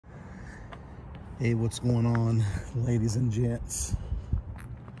Hey, what's going on, ladies and gents?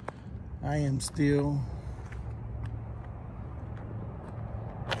 I am still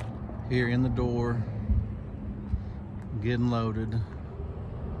here in the door, getting loaded.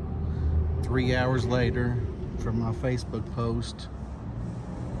 3 hours later from my Facebook post,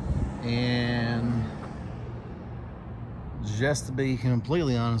 and just to be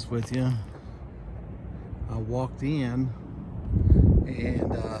completely honest with you, I walked in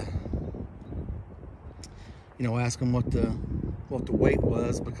and asked them what the wait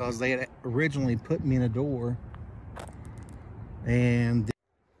was, because they had originally put me in a door and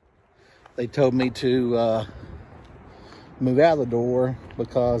they told me to move out of the door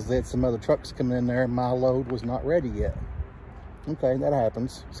because they had some other trucks coming in there and my load was not ready yet. Okay, that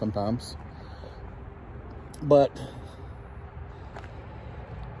happens sometimes. But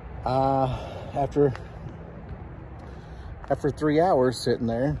after 3 hours sitting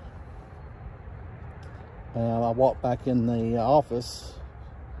there, I walked back in the office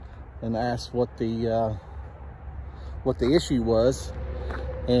and asked what the issue was,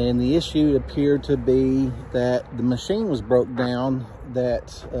 and the issue appeared to be that the machine was broke down.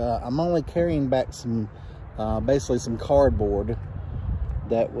 That I'm only carrying back some, basically some cardboard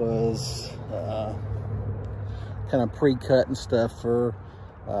that was kind of pre-cut and stuff for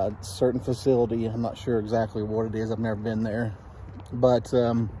a certain facility. I'm not sure exactly what it is. I've never been there, but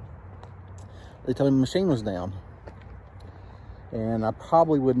they told me the machine was down, and I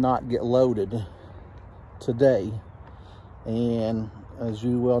probably would not get loaded today. And as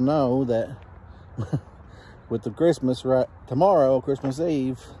you well know, that with the Christmas right tomorrow, Christmas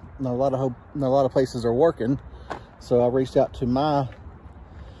Eve, not a lot of places are working. So I reached out to my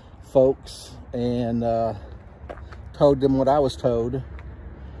folks and told them what I was told,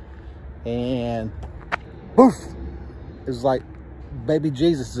 and poof, it was like baby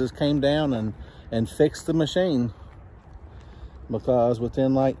Jesus just came down and fixed the machine, because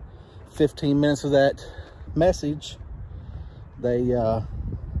within like 15 minutes of that message, they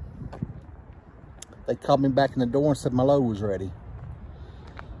called me back in the door and said my load was ready.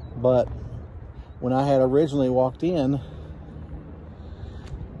 But when I had originally walked in,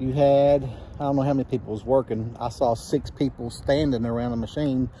 you had, I don't know how many people was working. I saw 6 people standing around the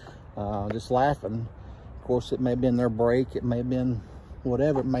machine, just laughing. Of course, it may have been their break, it may have been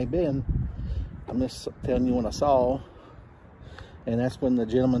whatever it may have been. I'm just telling you what I saw. And that's when the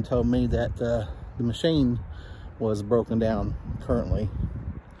gentleman told me that the machine was broken down currently.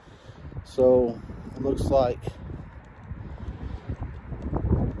 So it looks like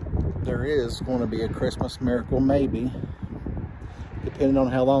there is going to be a Christmas miracle, maybe, depending on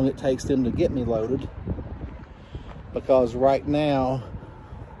how long it takes them to get me loaded. Because right now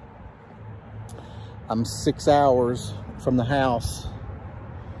I'm 6 hours from the house,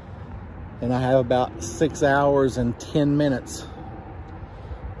 and I have about 6 hours and 10 minutes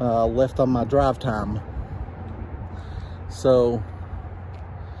left on my drive time. So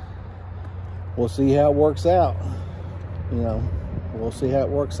we'll see how it works out. We'll see how it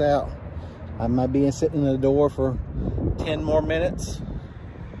works out. I might be sitting in the door for 10 more minutes,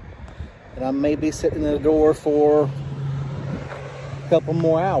 and I may be sitting in the door for a couple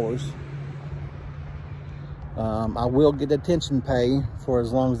more hours. I will get attention pay for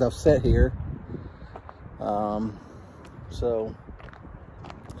as long as I've sat here.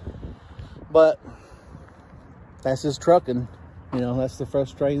 But that's just trucking. That's the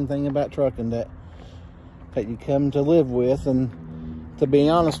frustrating thing about trucking that you come to live with. And to be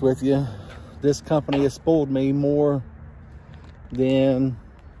honest with you, this company has spoiled me more than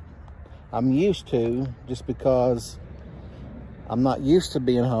I'm used to, just because I'm not used to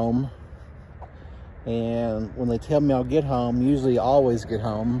being home. And when they tell me I'll get home, usually I always get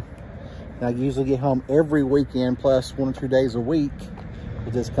home. And I usually get home every weekend, plus 1 or 2 days a week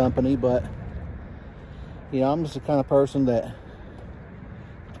with this company. But I'm just the kind of person that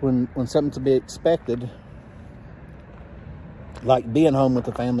when something to be expected, like being home with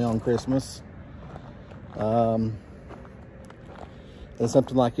the family on Christmas, and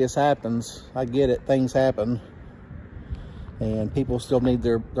something like this happens, I get it, things happen, and people still need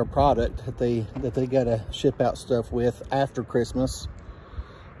their product that they gotta ship out stuff with after Christmas.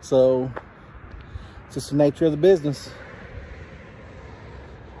 So it's just the nature of the business.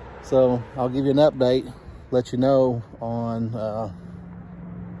 So I'll give you an update, let you know on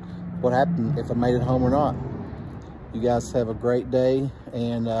what happened, if I made it home or not. You guys have a great day,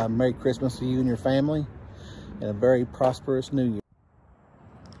 and Merry Christmas to you and your family, and a very prosperous New Year.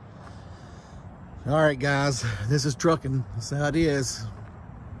 All right, guys, this is trucking. That's how it is.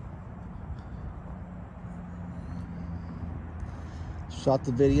 Shot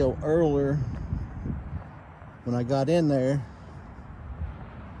the video earlier when I got in there.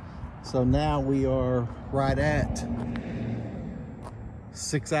 So now we are right at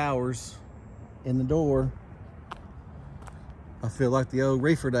 6 hours in the door. I feel like the old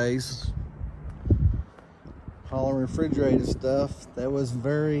reefer days, hauling refrigerated stuff. That was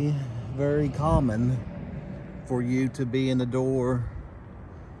very, very common for you to be in the door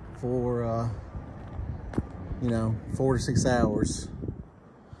for, you know, 4 to 6 hours.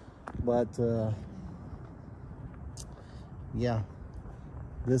 But, yeah,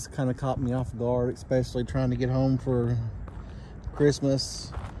 this kind of caught me off guard, especially trying to get home for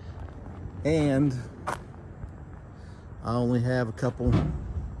Christmas. And I only have a couple,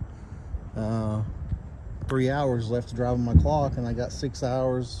 3 hours left to drive on my clock, and I got 6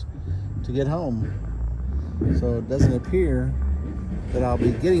 hours to get home. So it doesn't appear that I'll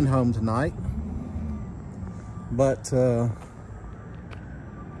be getting home tonight, but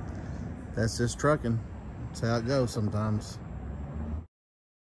that's just trucking. That's how it goes sometimes.